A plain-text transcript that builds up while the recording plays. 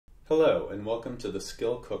Hello and welcome to the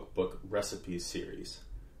Skill Cookbook Recipes series,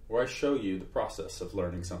 where I show you the process of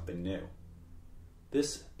learning something new.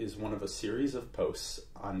 This is one of a series of posts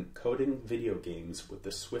on coding video games with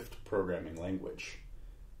the Swift programming language.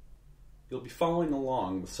 You'll be following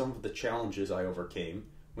along with some of the challenges I overcame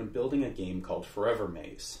when building a game called Forever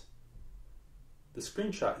Maze. The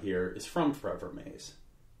screenshot here is from Forever Maze,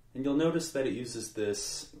 and you'll notice that it uses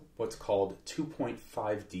this what's called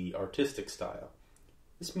 2.5D artistic style.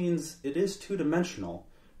 This means it is two-dimensional,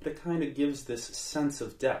 but it kind of gives this sense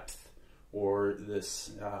of depth, or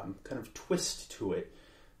this kind of twist to it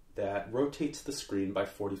that rotates the screen by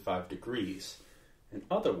 45 degrees. In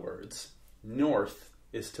other words, north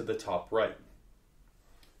is to the top right.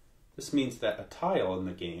 This means that a tile in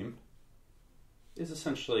the game is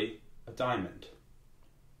essentially a diamond,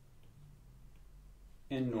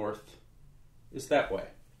 and north is that way.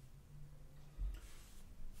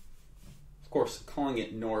 Of course, calling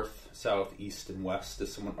it north, south, east, and west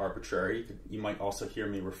is somewhat arbitrary. You might also hear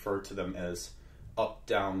me refer to them as up,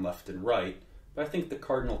 down, left, and right, but I think the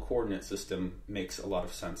cardinal coordinate system makes a lot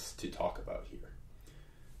of sense to talk about here.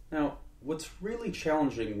 Now, what's really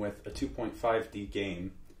challenging with a 2.5D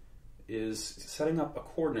game is setting up a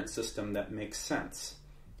coordinate system that makes sense.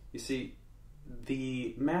 You see,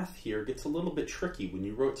 the math here gets a little bit tricky when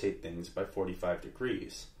you rotate things by 45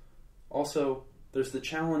 degrees. Also, there's the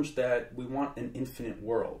challenge that we want an infinite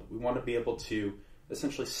world. We want to be able to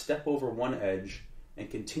essentially step over one edge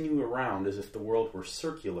and continue around as if the world were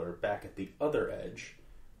circular back at the other edge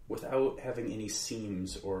without having any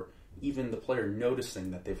seams or even the player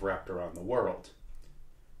noticing that they've wrapped around the world.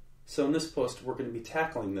 So in this post, we're going to be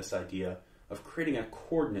tackling this idea of creating a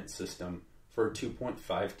coordinate system for a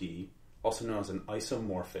 2.5D, also known as an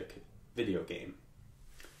isomorphic video game.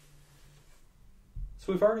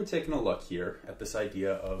 So we've already taken a look here at this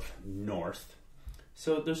idea of north.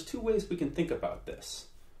 So there's two ways we can think about this.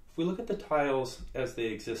 If we look at the tiles as they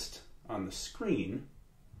exist on the screen,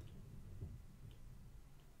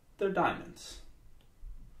 they're diamonds,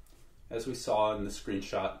 as we saw in the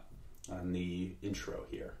screenshot on the intro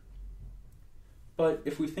here. But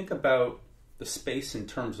if we think about the space in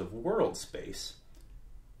terms of world space,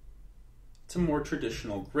 it's a more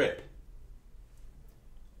traditional grid.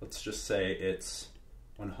 Let's just say it's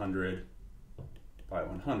 100 by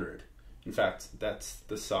 100. In fact, that's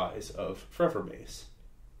the size of Forever Maze.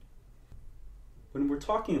 When we're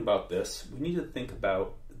talking about this, we need to think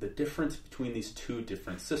about the difference between these two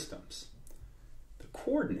different systems. The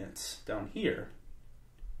coordinates down here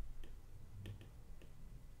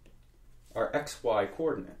are XY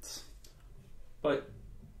coordinates. But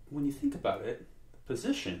when you think about it, the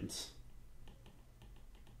positions,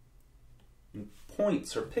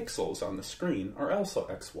 points or pixels on the screen are also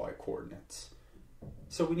XY coordinates.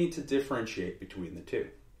 So we need to differentiate between the two.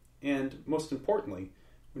 And most importantly,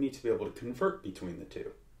 we need to be able to convert between the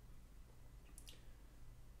two.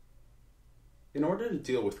 In order to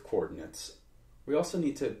deal with coordinates, we also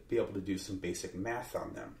need to be able to do some basic math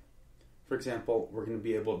on them. For example, we're going to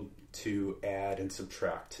be able to add and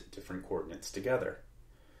subtract different coordinates together.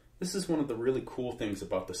 This is one of the really cool things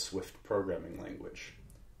about the Swift programming language.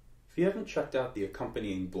 If you haven't checked out the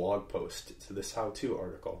accompanying blog post to this how-to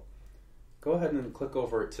article, go ahead and click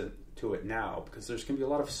over to it now, because there's going to be a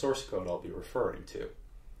lot of source code I'll be referring to.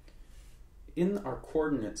 In our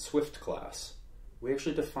coordinate Swift class, we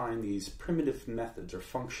actually define these primitive methods or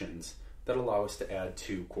functions that allow us to add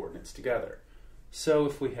two coordinates together. So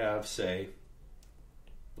if we have, say,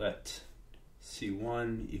 let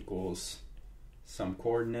C1 equals some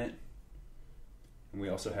coordinate, and we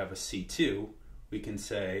also have a C2, we can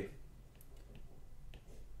say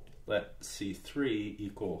let C3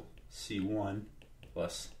 equal C1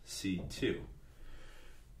 plus C2.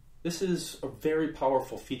 This is a very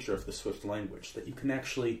powerful feature of the Swift language, that you can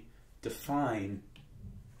actually define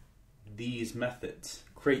these methods,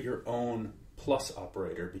 create your own plus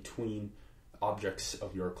operator between objects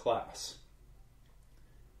of your class.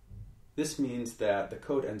 This means that the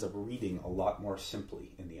code ends up reading a lot more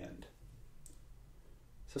simply in the end.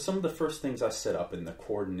 So some of the first things I set up in the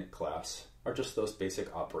coordinate class are just those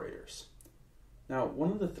basic operators. Now,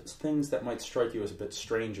 one of the things that might strike you as a bit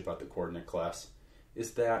strange about the coordinate class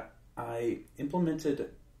is that I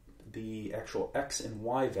implemented the actual x and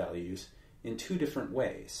y values in two different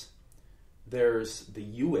ways. There's the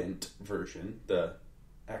uint version, the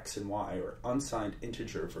x and y, or unsigned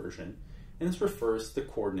integer version, and this refers to the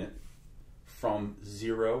coordinate from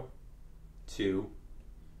 0 to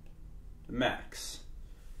the max,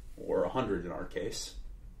 or 100 in our case.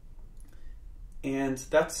 And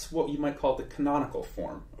that's what you might call the canonical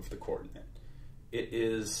form of the coordinate. It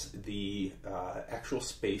is the actual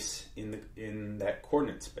space in that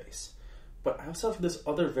coordinate space. But I also have this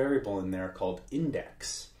other variable in there called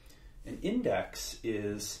index. An index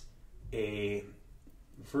is a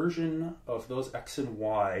version of those x and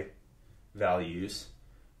y values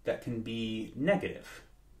that can be negative.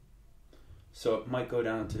 So it might go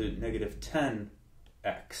down to negative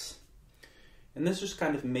 10x. And this just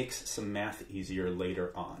kind of makes some math easier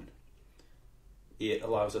later on. It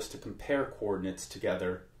allows us to compare coordinates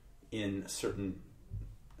together in certain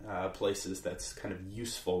places that's kind of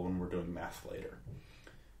useful when we're doing math later.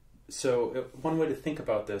 So one way to think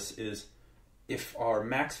about this is if our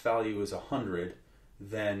max value is 100,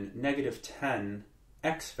 then negative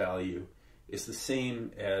 10x value is the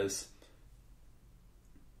same as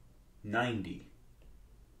 90x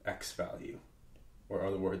value, or in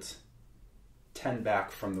other words, 10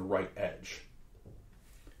 back from the right edge.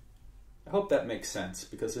 I hope that makes sense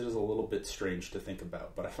because it is a little bit strange to think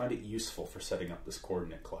about, but I find it useful for setting up this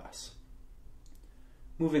coordinate class.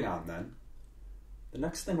 Moving on then, the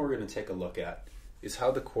next thing we're going to take a look at is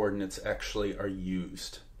how the coordinates actually are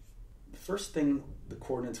used. The first thing the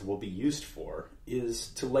coordinates will be used for is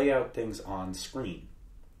to lay out things on screen.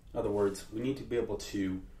 In other words, we need to be able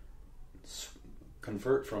to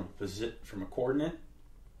convert from a coordinate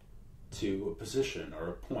to a position or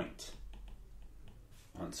a point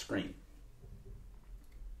on screen.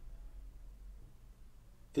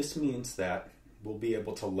 This means that we'll be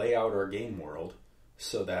able to lay out our game world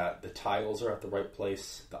so that the tiles are at the right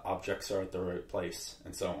place, the objects are at the right place,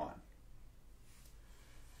 and so on.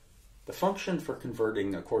 The function for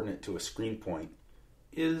converting a coordinate to a screen point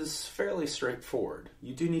is fairly straightforward.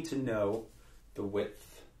 You do need to know the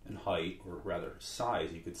width and height, or rather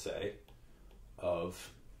size you could say,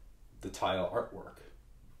 of the tile artwork.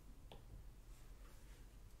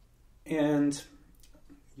 And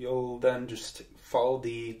you'll then just follow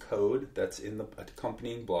the code that's in the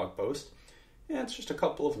accompanying blog post, and it's just a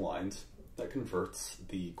couple of lines that converts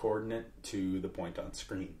the coordinate to the point on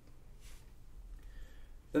screen.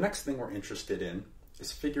 The next thing we're interested in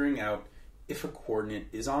is figuring out if a coordinate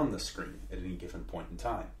is on the screen at any given point in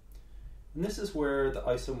time. And this is where the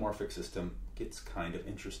isomorphic system gets kind of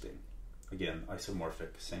interesting. Again,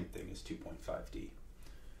 isomorphic, same thing as 2.5D.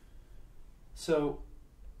 So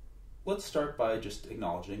let's start by just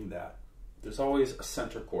acknowledging that there's always a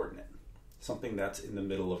center coordinate, something that's in the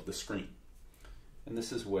middle of the screen. And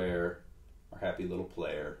this is where our happy little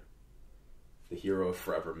player, the hero of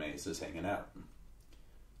Forever Maze, is hanging out.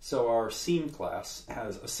 So our scene class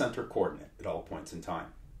has a center coordinate at all points in time.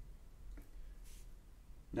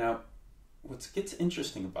 Now, what gets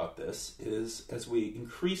interesting about this is as we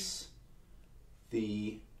increase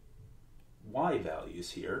the y values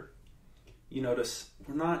here, you notice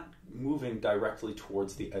we're not moving directly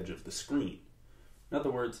towards the edge of the screen. In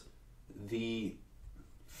other words, the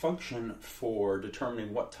function for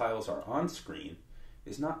determining what tiles are on screen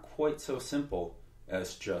is not quite so simple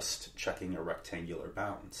as just checking a rectangular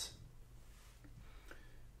bounds.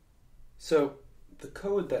 So the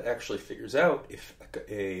code that actually figures out if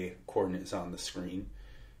a coordinate is on the screen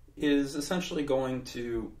is essentially going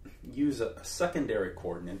to use a secondary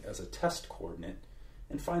coordinate as a test coordinate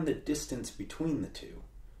and find the distance between the two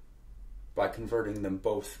by converting them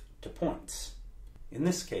both to points. In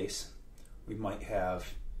this case, we might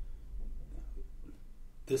have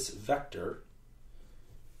this vector,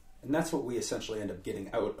 and that's what we essentially end up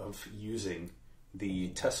getting out of using the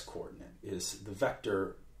test coordinate, is the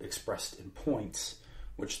vector expressed in points,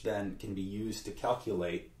 which then can be used to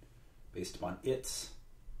calculate, based upon its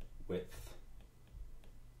width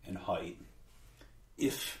and height,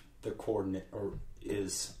 if the coordinate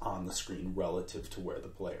is on the screen relative to where the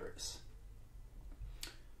player is.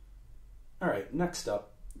 All right, next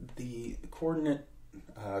up, the coordinate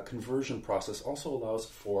conversion process also allows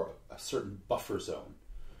for a certain buffer zone.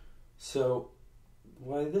 So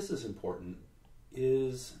why this is important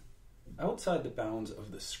is outside the bounds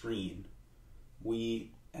of the screen,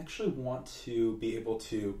 we actually want to be able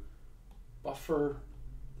to buffer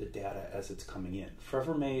the data as it's coming in.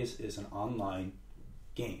 Forever Maze is an online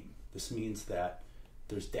game. This means that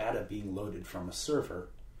there's data being loaded from a server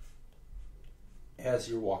as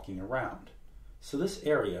you're walking around. So this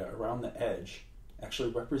area around the edge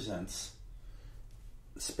actually represents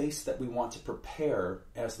the space that we want to prepare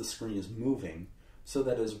as the screen is moving so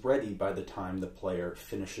that it is ready by the time the player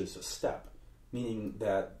finishes a step, meaning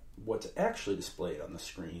that what's actually displayed on the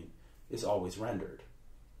screen is always rendered.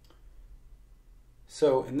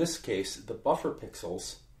 So in this case, the buffer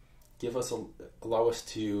pixels allow us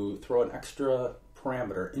to throw an extra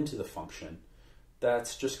parameter into the function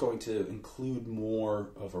that's just going to include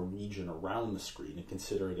more of a region around the screen and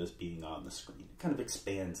consider it as being on the screen. It kind of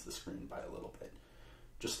expands the screen by a little bit.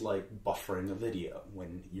 Just like buffering a video.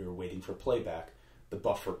 When you're waiting for playback, the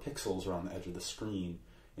buffer pixels around the edge of the screen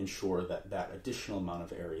ensure that that additional amount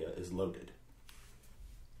of area is loaded.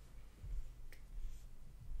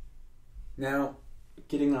 Now,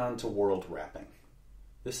 getting on to world wrapping.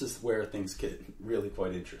 This is where things get really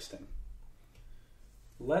quite interesting.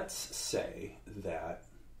 Let's say that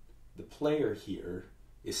the player here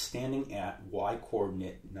is standing at y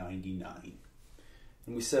coordinate 99.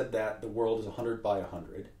 And we said that the world is 100 by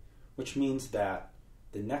 100, which means that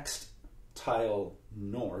the next tile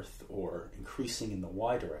north, or increasing in the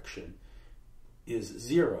y direction, is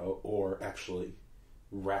 0, or actually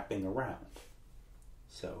wrapping around.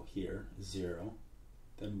 So here, 0,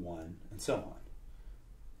 then 1, and so on.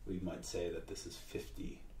 We might say that this is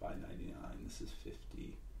 50 by 99, this is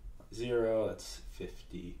 50 by 0, that's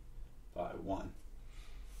 50 by 1.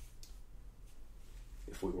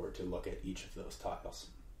 If we were to look at each of those tiles.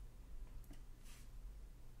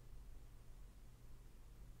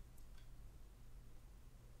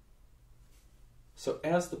 So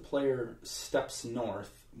as the player steps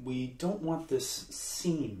north, we don't want this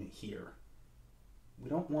seam here. We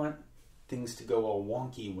don't want things to go all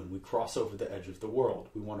wonky when we cross over the edge of the world.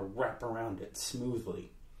 We want to wrap around it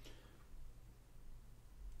smoothly.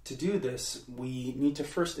 To do this, we need to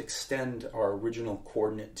first extend our original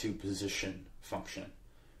coordinate to position function.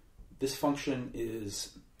 This function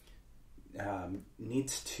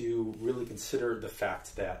needs to really consider the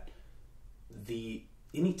fact that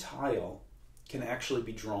any tile can actually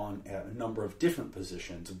be drawn at a number of different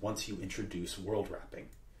positions once you introduce world wrapping.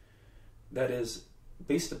 That is,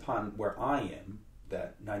 based upon where I am,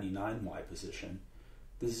 that 99y position,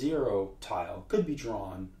 the 0 tile could be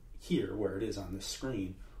drawn here where it is on this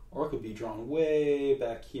screen, or it could be drawn way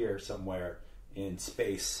back here somewhere in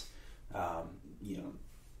space,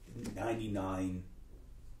 99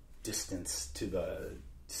 distance to the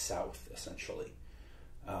south, essentially.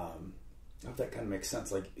 I hope that kind of makes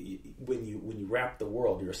sense. Like when you wrap the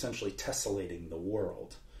world, you're essentially tessellating the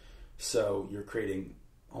world. So you're creating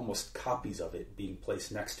almost copies of it being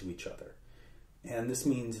placed next to each other. And this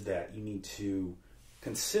means that you need to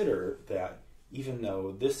consider that even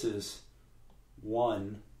though this is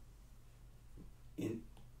one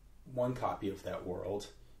copy of that world,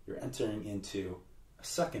 you're entering into a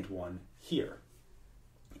second one here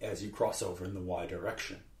as you cross over in the y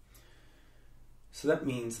direction. So that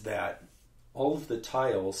means that all of the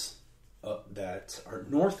tiles that are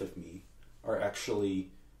north of me are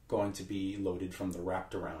actually going to be loaded from the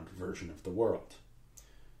wrapped around version of the world.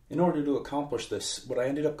 In order to accomplish this, what I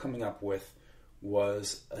ended up coming up with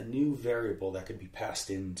was a new variable that could be passed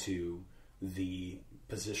into the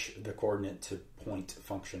coordinate to point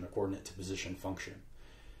function, the coordinate to position function.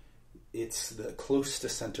 It's the close to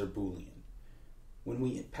center Boolean. When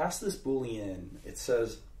we pass this Boolean, it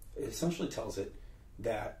essentially tells it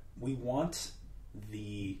that we want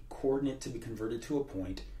the coordinate to be converted to a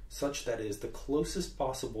point such that it is the closest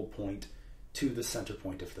possible point to the center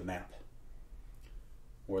point of the map,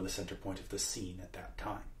 or the center point of the scene at that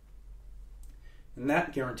time. And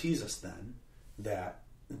that guarantees us then that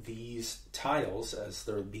these tiles, as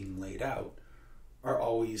they're being laid out, are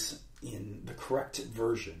always in the correct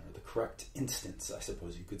version, or the correct instance, I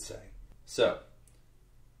suppose you could say. So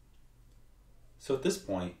at this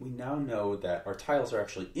point, we now know that our tiles are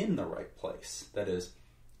actually in the right place. That is,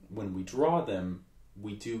 when we draw them,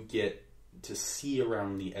 we do get to see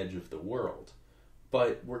around the edge of the world.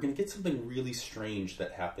 But we're going to get something really strange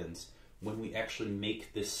that happens when we actually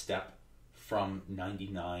make this step from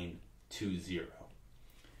 99 to 0.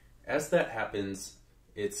 As that happens,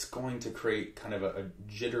 it's going to create kind of a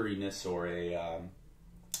jitteriness, or a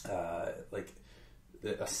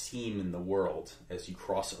seam in the world as you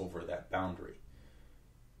cross over that boundary.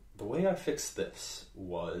 The way I fixed this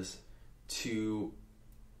was to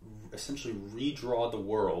essentially redraw the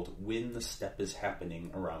world when the step is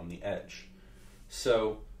happening around the edge.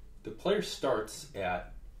 So the player starts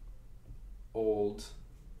at old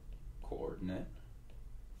coordinate,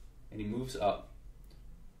 and he moves up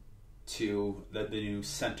to the new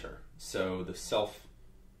center. So the self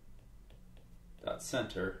dot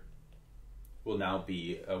center will now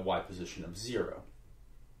be a y position of 0,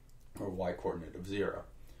 or y coordinate of 0.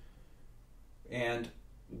 And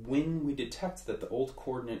when we detect that the old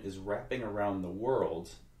coordinate is wrapping around the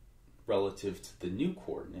world relative to the new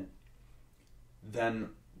coordinate,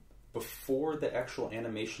 then before the actual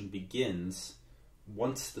animation begins,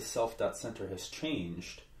 once the self.center has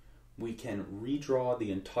changed, we can redraw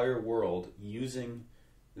the entire world using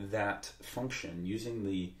that function, using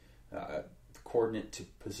the coordinate to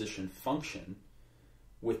position function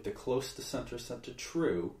with the close to center set to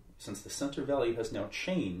true, since the center value has now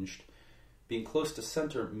changed, being close to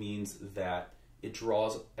center means that it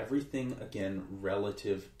draws everything again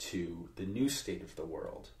relative to the new state of the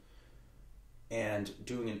world. And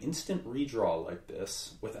doing an instant redraw like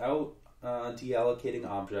this, without deallocating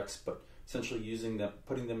objects, but essentially using them,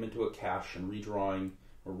 putting them into a cache and redrawing,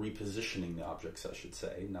 or repositioning the objects, I should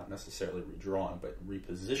say, not necessarily redrawing, but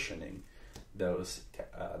repositioning those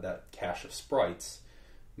that cache of sprites,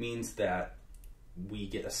 means that we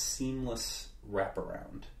get a seamless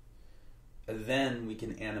wraparound. And then we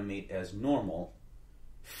can animate as normal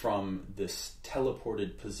from this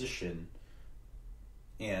teleported position,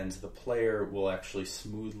 and the player will actually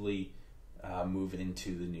smoothly move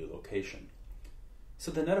into the new location. So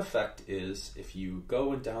the net effect is, if you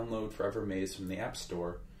go and download Forever Maze from the App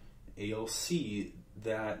Store, you'll see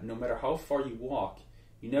that no matter how far you walk,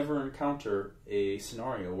 you never encounter a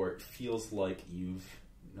scenario where it feels like you've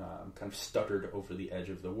kind of stuttered over the edge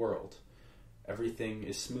of the world. Everything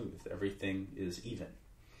is smooth, everything is even,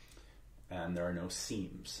 and there are no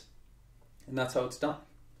seams. And that's how it's done.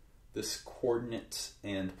 This coordinate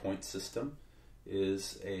and point system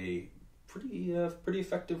is a pretty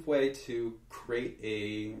effective way to create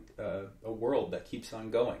a world that keeps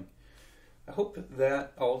on going. I hope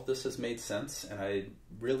that all of this has made sense, and I'd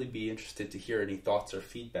really be interested to hear any thoughts or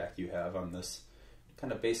feedback you have on this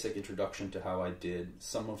kind of basic introduction to how I did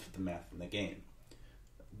some of the math in the game.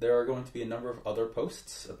 There are going to be a number of other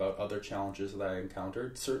posts about other challenges that I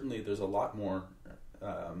encountered. Certainly there's a lot more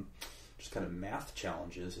just kind of math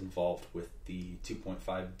challenges involved with the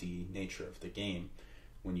 2.5D nature of the game.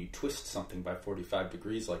 When you twist something by 45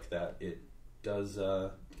 degrees like that, it does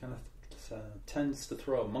kind of tends to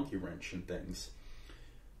throw a monkey wrench in things.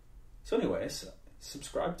 So anyways,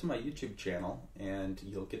 subscribe to my YouTube channel and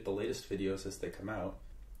you'll get the latest videos as they come out.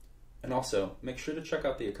 And also, make sure to check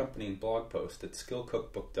out the accompanying blog post at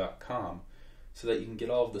skillcookbook.com so that you can get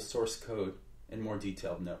all of the source code and more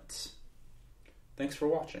detailed notes. Thanks for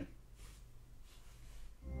watching.